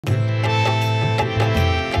Thank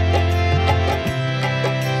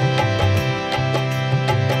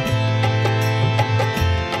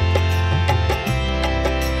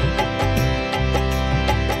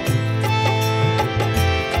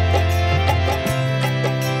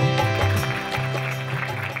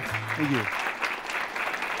you.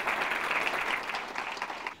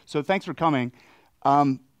 So thanks for coming.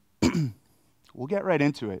 We'll get right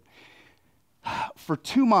into it. For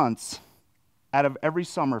 2 months out of every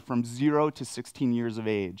summer from 0 to 16 years of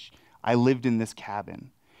age, I lived in this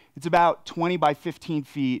cabin. It's about 20 by 15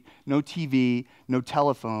 feet, no TV, no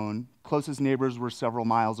telephone. Closest neighbors were several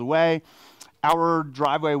miles away. Our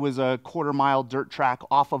driveway was a quarter-mile dirt track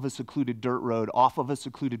off of a secluded dirt road, off of a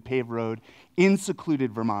secluded paved road in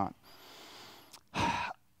secluded Vermont.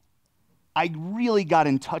 I really got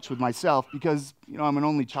in touch with myself because, I'm an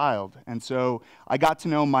only child. And so I got to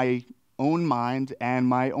know my own mind and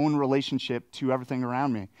my own relationship to everything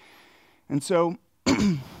around me. And so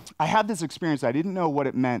I had this experience. I didn't know what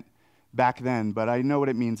it meant back then, but I know what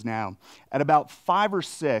it means now. At about 5 or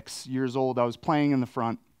 6 years old, I was playing in the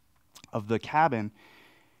front of the cabin,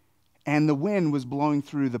 and the wind was blowing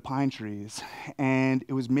through the pine trees, and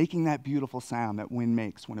it was making that beautiful sound that wind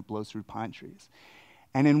makes when it blows through pine trees.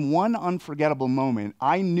 And in one unforgettable moment,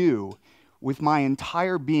 I knew with my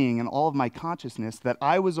entire being and all of my consciousness that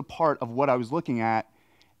I was a part of what I was looking at,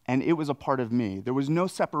 and it was a part of me. There was no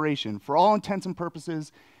separation. For all intents and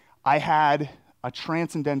purposes, I had a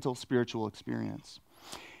transcendental spiritual experience.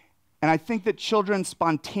 And I think that children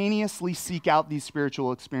spontaneously seek out these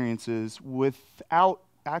spiritual experiences without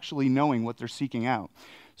actually knowing what they're seeking out.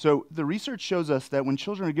 So the research shows us that when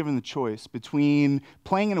children are given the choice between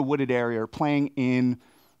playing in a wooded area or playing in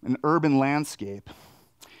an urban landscape,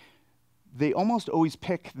 they almost always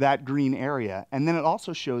pick that green area. And then it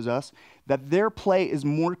also shows us that their play is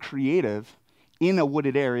more creative in a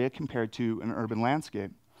wooded area compared to an urban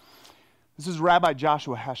landscape. This is Rabbi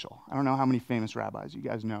Joshua Heschel. I don't know how many famous rabbis you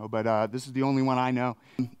guys know, but this is the only one I know.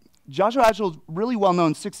 Joshua Heschel is really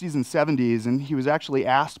well-known 60s and 70s, and he was actually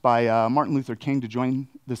asked by Martin Luther King to join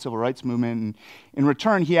the civil rights movement. And in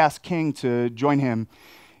return, he asked King to join him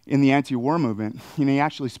in the anti-war movement. He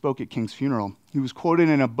actually spoke at King's funeral. He was quoted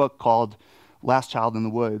in a book called Last Child in the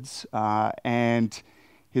Woods, and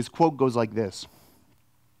his quote goes like this: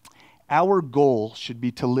 "Our goal should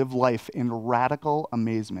be to live life in radical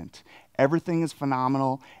amazement. Everything is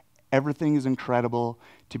phenomenal. Everything is incredible.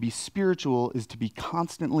 To be spiritual is to be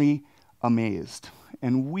constantly amazed."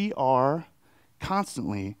 And we are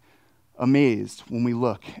constantly amazed when we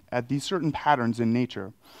look at these certain patterns in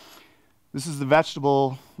nature. This is the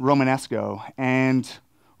vegetable Romanesco, and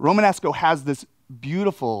Romanesco has this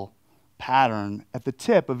beautiful pattern at the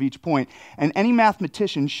tip of each point, and any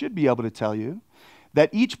mathematician should be able to tell you that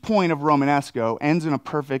each point of Romanesco ends in a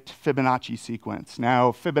perfect Fibonacci sequence.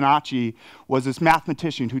 Now, Fibonacci was this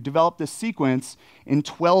mathematician who developed this sequence in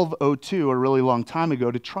 1202, a really long time ago,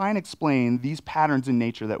 to try and explain these patterns in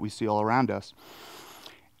nature that we see all around us.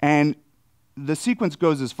 And the sequence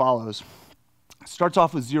goes as follows. It starts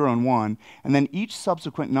off with 0 and 1, and then each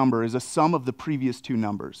subsequent number is a sum of the previous two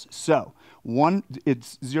numbers. So,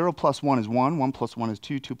 0 plus 1 is 1, 1 plus 1 is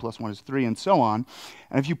 2, 2 plus 1 is 3, and so on.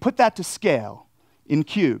 And if you put that to scale in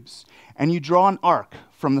cubes, and you draw an arc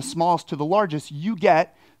from the smallest to the largest, you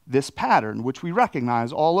get this pattern, which we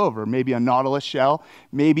recognize all over. Maybe a nautilus shell,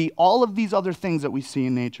 maybe all of these other things that we see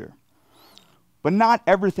in nature. But not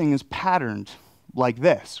everything is patterned like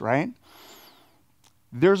this, right?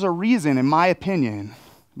 There's a reason, in my opinion,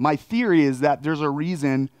 my theory is that there's a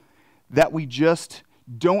reason that we just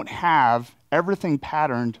don't have everything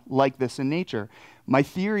patterned like this in nature. My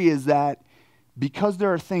theory is that because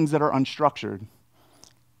there are things that are unstructured,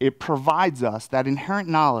 it provides us that inherent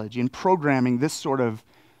knowledge in programming this sort of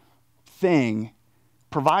thing,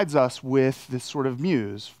 provides us with this sort of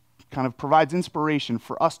muse, kind of provides inspiration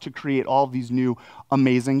for us to create all of these new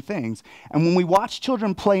amazing things. And when we watch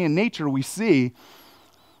children play in nature, we see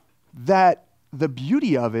that the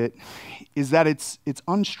beauty of it is that it's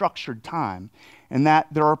unstructured time, and that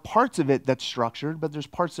there are parts of it that's structured, but there's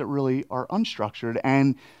parts that really are unstructured.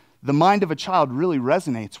 And the mind of a child really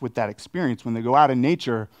resonates with that experience. When they go out in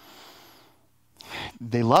nature,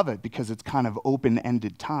 they love it because it's kind of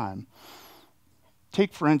open-ended time.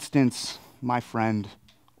 Take, for instance, my friend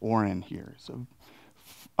Oren here. So,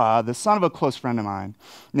 the son of a close friend of mine.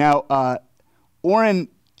 Now, Oren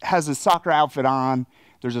has his soccer outfit on.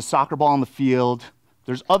 There's a soccer ball on the field.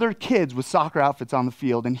 There's other kids with soccer outfits on the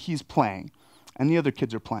field, and he's playing. And the other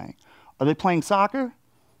kids are playing. Are they playing soccer?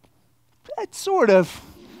 Sort of.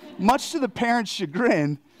 Much to the parents'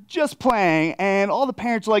 chagrin, just playing, and all the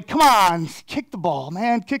parents are like, come on, kick the ball,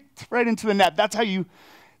 man, kick right into the net. That's how you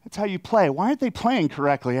play. Why aren't they playing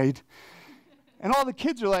correctly? And all the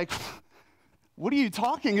kids are like, what are you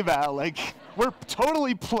talking about? Like, we're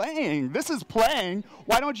totally playing. This is playing.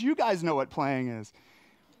 Why don't you guys know what playing is?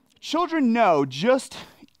 Children know just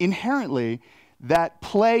inherently that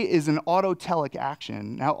play is an autotelic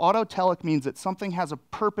action. Now, autotelic means that something has a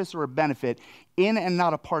purpose or a benefit in and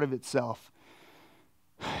not a part of itself.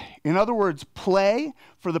 In other words, play,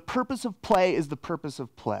 for the purpose of play, is the purpose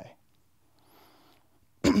of play.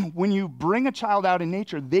 When you bring a child out in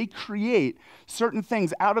nature, they create certain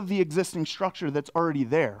things out of the existing structure that's already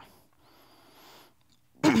there.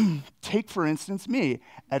 Take, for instance, me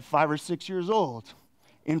at 5 or 6 years old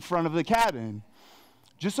in front of the cabin.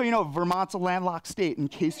 Just so you know, Vermont's a landlocked state, in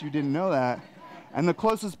case you didn't know that. And the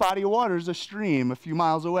closest body of water is a stream a few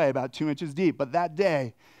miles away, about 2 inches deep. But that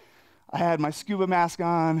day, I had my scuba mask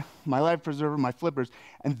on, my life preserver, my flippers.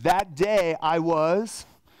 And that day, I was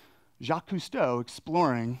Jacques Cousteau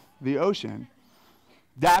exploring the ocean.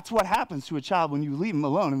 That's what happens to a child when you leave them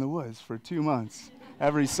alone in the woods for 2 months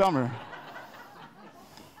every summer.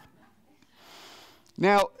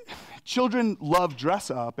 Now, children love dress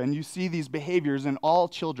up, and you see these behaviors in all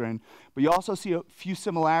children, but you also see a few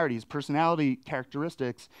similarities, personality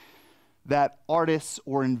characteristics that artists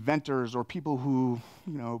or inventors or people who,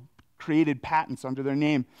 created patents under their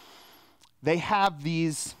name, they have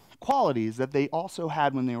these qualities that they also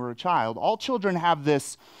had when they were a child. All children have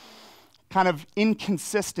this kind of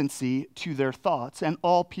inconsistency to their thoughts, and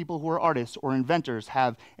all people who are artists or inventors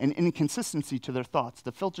have an inconsistency to their thoughts.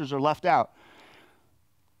 The filters are left out.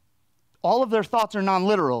 All of their thoughts are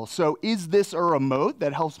non-literal. So is this a remote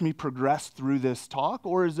that helps me progress through this talk,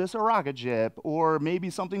 or is this a rocket ship, or maybe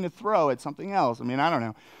something to throw at something else? I mean, I don't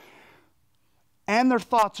know. And their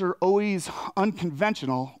thoughts are always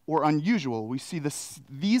unconventional or unusual. We see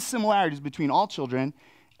these similarities between all children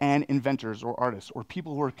and inventors or artists or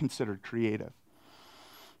people who are considered creative.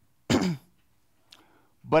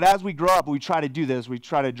 But as we grow up, we try to do this. We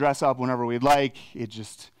try to dress up whenever we'd like. It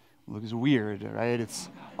just looks weird, right? It's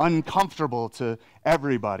uncomfortable to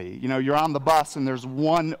everybody. You're on the bus and there's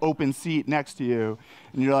one open seat next to you,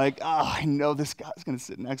 and you're like, oh, I know this guy's going to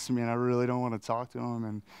sit next to me, and I really don't want to talk to him,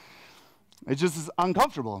 and it just is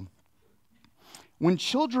uncomfortable. When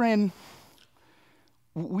children,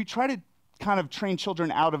 we try to kind of train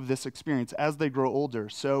children out of this experience as they grow older.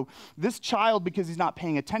 So this child, because he's not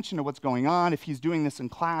paying attention to what's going on, if he's doing this in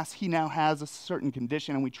class, he now has a certain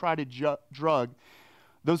condition, and we try to drug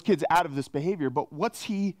those kids out of this behavior. But what's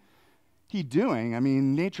he doing? I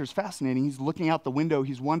mean, nature's fascinating. He's looking out the window.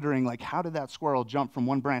 He's wondering, like, how did that squirrel jump from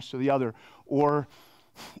one branch to the other? Or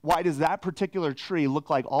why does that particular tree look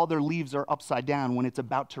like all their leaves are upside down when it's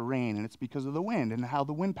about to rain? And it's because of the wind and how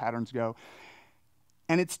the wind patterns go.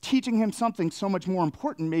 And it's teaching him something so much more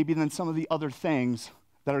important maybe than some of the other things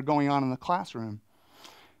that are going on in the classroom.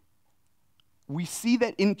 We see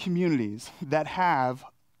that in communities that have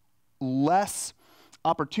less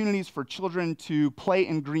opportunities for children to play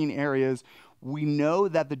in green areas, we know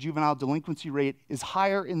that the juvenile delinquency rate is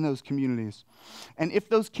higher in those communities. And if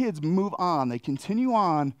those kids move on, they continue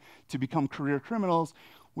on to become career criminals,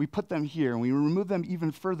 we put them here, and we remove them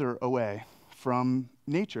even further away from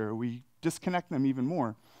nature. We disconnect them even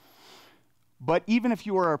more. But even if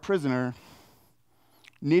you are a prisoner,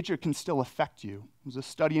 nature can still affect you. There was a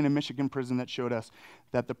study in a Michigan prison that showed us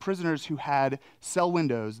that the prisoners who had cell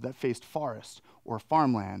windows that faced forest or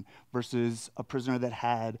farmland versus a prisoner that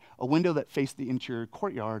had a window that faced the interior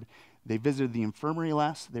courtyard, they visited the infirmary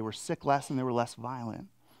less, they were sick less, and they were less violent.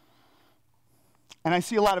 And I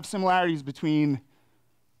see a lot of similarities between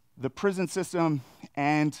the prison system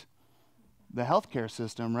and the healthcare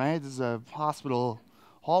system, right? This is a hospital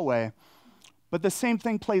hallway. But the same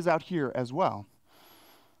thing plays out here as well.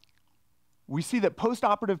 We see that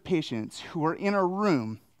post-operative patients who are in a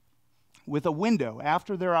room with a window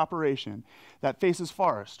after their operation that faces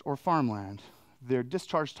forest or farmland, their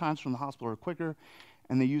discharge times from the hospital are quicker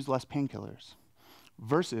and they use less painkillers,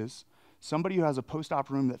 versus somebody who has a post-op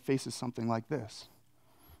room that faces something like this.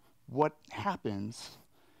 What happens?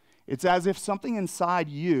 It's as if something inside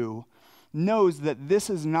you knows that this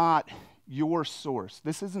is not your source.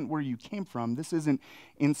 This isn't where you came from. This isn't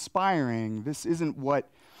inspiring. This isn't what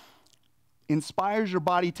inspires your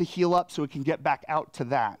body to heal up so it can get back out to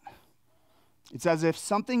that. It's as if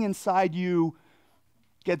something inside you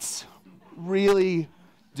gets really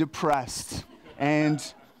depressed and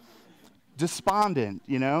despondent,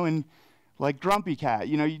 and like Grumpy Cat,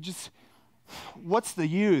 you just, what's the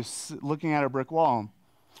use looking at a brick wall?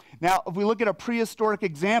 Now, if we look at a prehistoric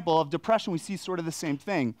example of depression, we see sort of the same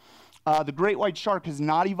thing. The great white shark has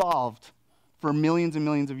not evolved for millions and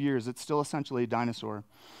millions of years. It's still essentially a dinosaur.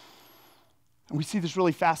 And we see this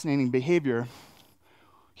really fascinating behavior.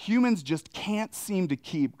 Humans just can't seem to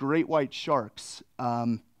keep great white sharks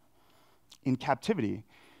in captivity.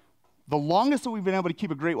 The longest that we've been able to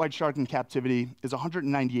keep a great white shark in captivity is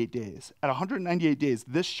 198 days. At 198 days,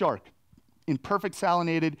 this shark, in perfect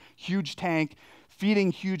salinated, huge tank,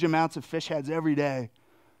 feeding huge amounts of fish heads every day,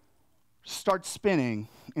 starts spinning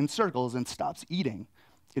in circles and stops eating.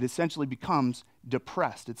 It essentially becomes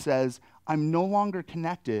depressed. It says, I'm no longer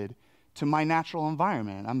connected to my natural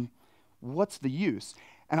environment. What's the use?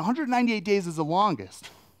 And 198 days is the longest.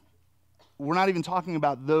 We're not even talking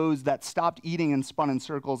about those that stopped eating and spun in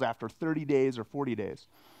circles after 30 days or 40 days.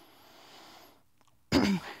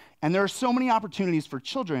 And there are so many opportunities for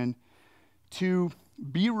children to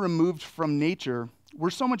be removed from nature. We're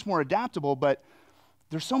so much more adaptable, but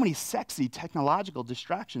there's so many sexy technological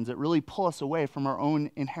distractions that really pull us away from our own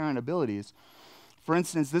inherent abilities. For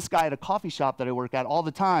instance, this guy at a coffee shop that I work at all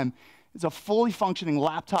the time is a fully functioning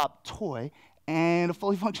laptop toy and a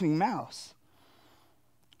fully functioning mouse.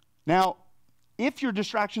 Now, if your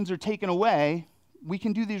distractions are taken away, we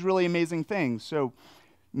can do these really amazing things. So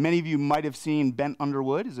many of you might have seen Ben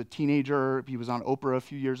Underwood as a teenager. He was on Oprah a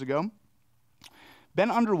few years ago. Ben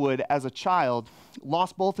Underwood, as a child,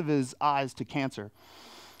 lost both of his eyes to cancer.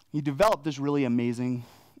 He developed this really amazing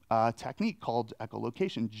technique called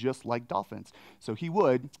echolocation, just like dolphins. So he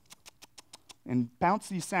would and bounce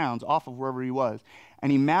these sounds off of wherever he was.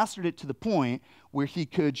 And he mastered it to the point where he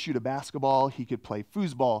could shoot a basketball, he could play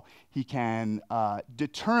foosball, he can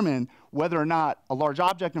determine whether or not a large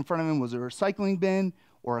object in front of him was a recycling bin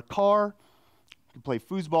or a car. He could play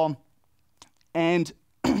foosball. And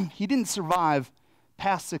he didn't survive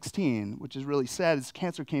past 16, which is really sad. His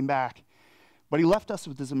cancer came back. But he left us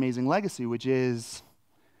with this amazing legacy, which is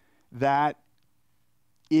that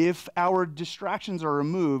if our distractions are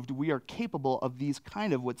removed, we are capable of these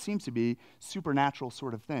kind of what seems to be supernatural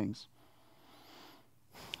sort of things.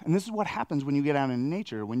 And this is what happens when you get out in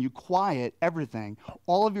nature. When you quiet everything,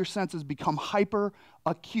 all of your senses become hyper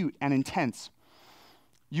acute and intense.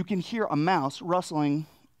 You can hear a mouse rustling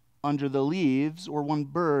under the leaves or one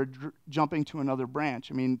bird jumping to another branch.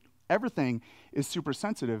 I mean, everything is super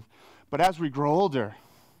sensitive. But as we grow older,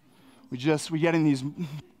 we get in these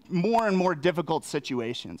more and more difficult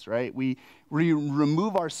situations, right? We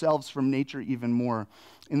remove ourselves from nature even more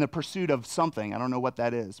in the pursuit of something. I don't know what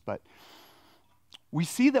that is, but we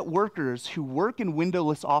see that workers who work in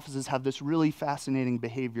windowless offices have this really fascinating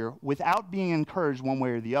behavior without being encouraged one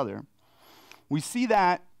way or the other. We see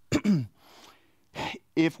that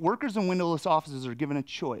if workers in windowless offices are given a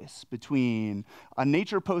choice between a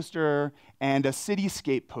nature poster and a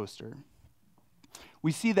cityscape poster,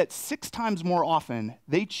 we see that 6 times more often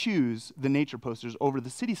they choose the nature posters over the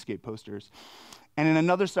cityscape posters. And in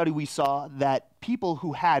another study, we saw that people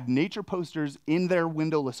who had nature posters in their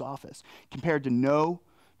windowless office, compared to no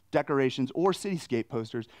decorations or cityscape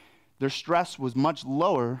posters, their stress was much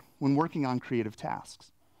lower when working on creative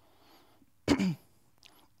tasks.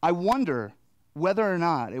 I wonder whether or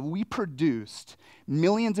not if we produced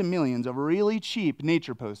millions and millions of really cheap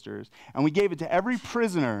nature posters and we gave it to every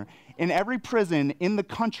prisoner in every prison in the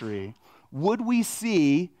country, would we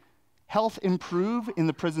see health improve in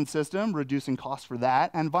the prison system, reducing costs for that,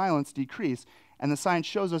 and violence decrease? And the science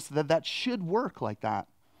shows us that that should work like that.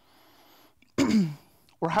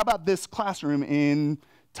 Or how about this classroom in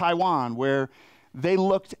Taiwan where they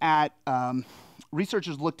looked at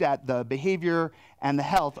researchers looked at the behavior and the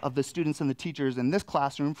health of the students and the teachers in this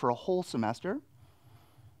classroom for a whole semester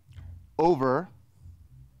over,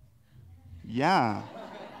 yeah,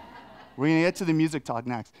 we're going to get to the music talk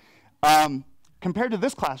next, compared to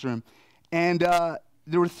this classroom. And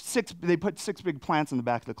there were they put 6 big plants in the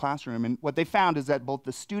back of the classroom, and what they found is that both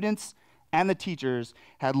the students and the teachers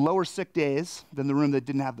had lower sick days than the room that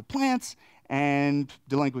didn't have the plants, and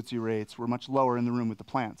delinquency rates were much lower in the room with the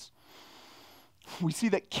plants. We see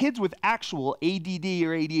that kids with actual ADD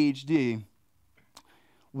or ADHD,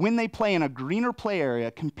 when they play in a greener play area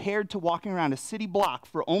compared to walking around a city block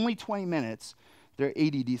for only 20 minutes, their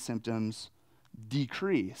ADD symptoms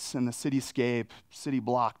decrease. And the cityscape, city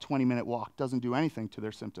block, 20-minute walk doesn't do anything to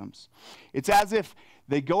their symptoms. It's as if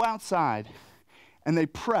they go outside and they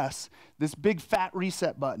press this big fat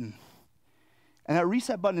reset button. And that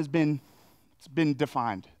reset button has been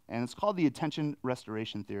defined, and it's called the attention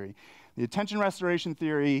restoration theory. The attention restoration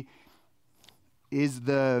theory is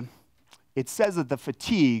it says that the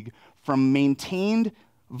fatigue from maintained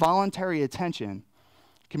voluntary attention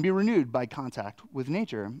can be renewed by contact with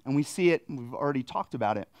nature. And we see it, we've already talked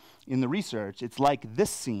about it in the research. It's like this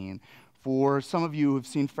scene. For some of you who have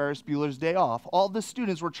seen Ferris Bueller's Day Off, all the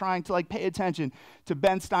students were trying to pay attention to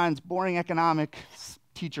Ben Stein's boring economics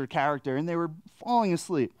teacher character, and they were falling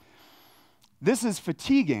asleep. This is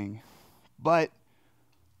fatiguing, but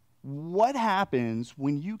what happens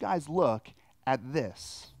when you guys look at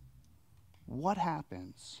this? What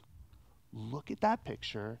happens? Look at that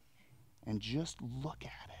picture and just look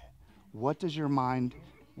at it. What does your mind,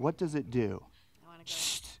 what does it do? I want to go.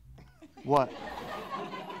 Shh. What?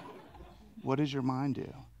 What does your mind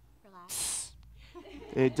do? Relax.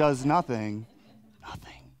 It does nothing.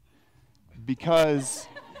 Nothing. Because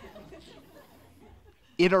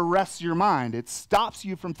it arrests your mind. It stops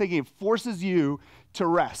you from thinking. It forces you to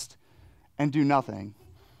rest and do nothing.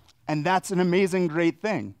 And that's an amazing, great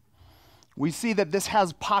thing. We see that this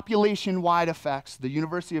has population-wide effects. The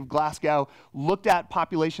University of Glasgow looked at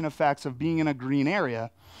population effects of being in a green area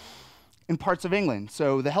in parts of England.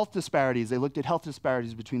 So the health disparities, they looked at health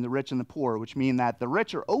disparities between the rich and the poor, which mean that the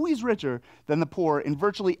rich are always richer than the poor in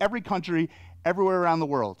virtually every country, everywhere around the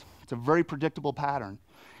world. It's a very predictable pattern.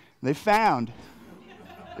 They found,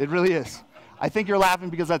 it really is. I think you're laughing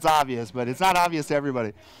because that's obvious, but it's not obvious to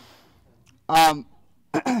everybody.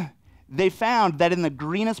 They found that in the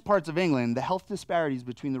greenest parts of England, the health disparities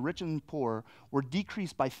between the rich and the poor were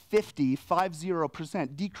decreased by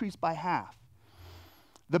 50%, decreased by half.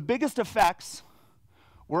 The biggest effects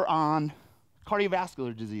were on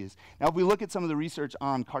cardiovascular disease. Now, if we look at some of the research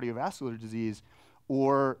on cardiovascular disease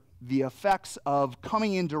or the effects of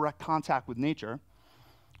coming in direct contact with nature,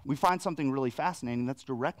 we find something really fascinating that's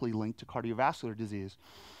directly linked to cardiovascular disease.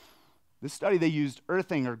 This study, they used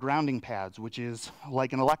earthing or grounding pads, which is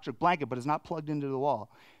like an electric blanket, but it's not plugged into the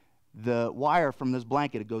wall. The wire from this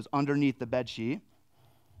blanket, it goes underneath the bed sheet,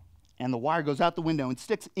 and the wire goes out the window and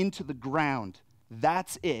sticks into the ground.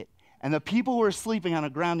 That's it. And the people who were sleeping on a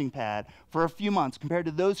grounding pad for a few months, compared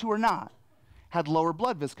to those who were not, had lower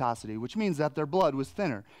blood viscosity, which means that their blood was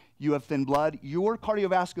thinner. You have thin blood, your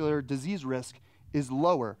cardiovascular disease risk is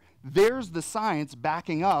lower. There's the science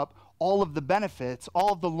backing up all of the benefits,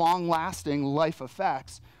 all of the long-lasting life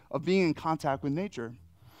effects of being in contact with nature.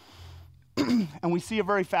 And we see a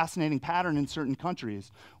very fascinating pattern in certain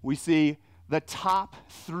countries. We see the top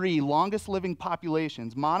 3 longest living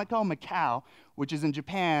populations, Monaco, Macau, which is in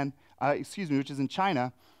Japan, which is in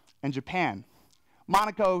China, and Japan.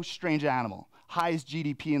 Monaco, strange animal. Highest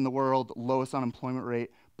GDP in the world, lowest unemployment rate,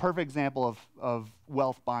 perfect example of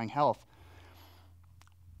wealth buying health.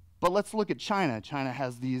 But let's look at China. China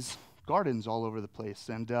has these gardens all over the place,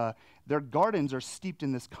 and their gardens are steeped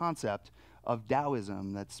in this concept of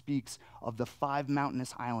Taoism that speaks of the 5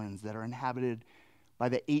 mountainous islands that are inhabited by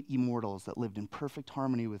the 8 immortals that lived in perfect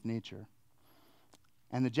harmony with nature.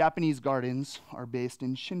 And the Japanese gardens are based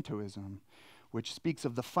in Shintoism, which speaks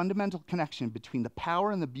of the fundamental connection between the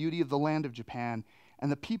power and the beauty of the land of Japan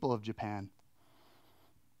and the people of Japan.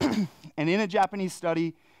 And in a Japanese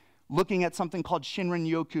study, looking at something called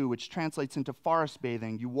Shinrin-yoku, which translates into forest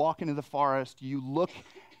bathing, you walk into the forest, you look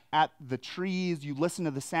at the trees, you listen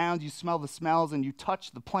to the sounds, you smell the smells, and you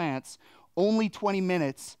touch the plants. Only 20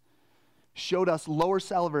 minutes showed us lower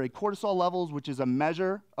salivary cortisol levels, which is a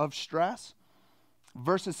measure of stress,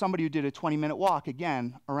 versus somebody who did a 20-minute walk,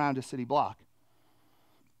 again, around a city block.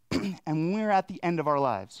 And when we're at the end of our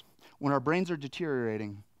lives, when our brains are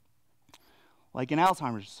deteriorating, like in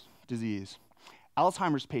Alzheimer's disease,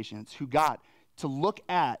 Alzheimer's patients who got to look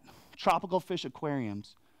at tropical fish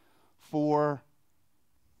aquariums for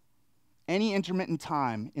any intermittent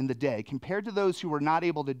time in the day, compared to those who were not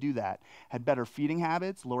able to do that, had better feeding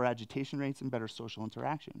habits, lower agitation rates, and better social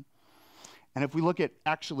interaction. And if we look at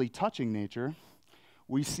actually touching nature,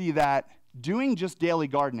 we see that doing just daily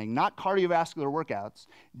gardening, not cardiovascular workouts,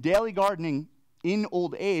 daily gardening in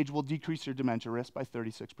old age will decrease your dementia risk by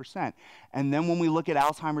 36%. And then when we look at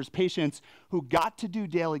Alzheimer's patients who got to do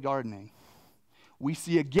daily gardening, we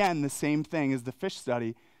see again the same thing as the fish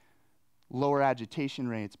study, lower agitation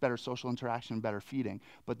rates, better social interaction, better feeding.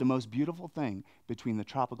 But the most beautiful thing between the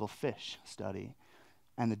tropical fish study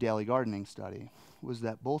and the daily gardening study was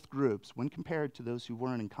that both groups, when compared to those who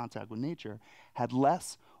weren't in contact with nature, had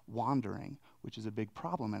less wandering, which is a big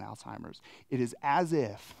problem in Alzheimer's. It is as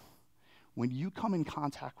if when you come in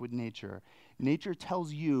contact with nature, nature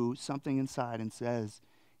tells you something inside and says,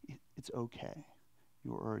 it's okay.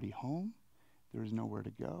 You're already home. There is nowhere to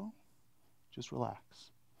go. Just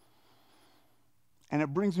relax. And it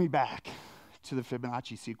brings me back to the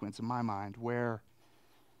Fibonacci sequence in my mind, where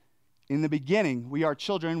in the beginning, we are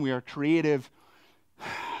children, we are creative,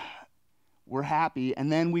 we're happy,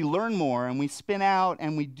 and then we learn more, and we spin out,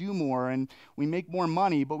 and we do more, and we make more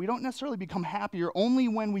money, but we don't necessarily become happier. Only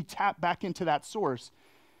when we tap back into that source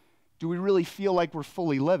do we really feel like we're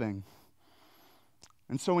fully living.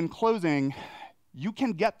 And so in closing, you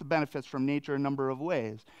can get the benefits from nature a number of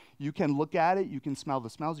ways. You can look at it, you can smell the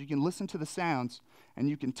smells, you can listen to the sounds, and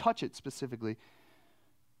you can touch it specifically.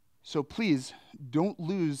 So please, don't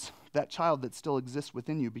lose that child that still exists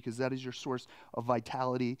within you, because that is your source of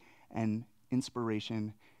vitality and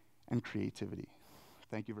inspiration and creativity.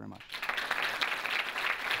 Thank you very much.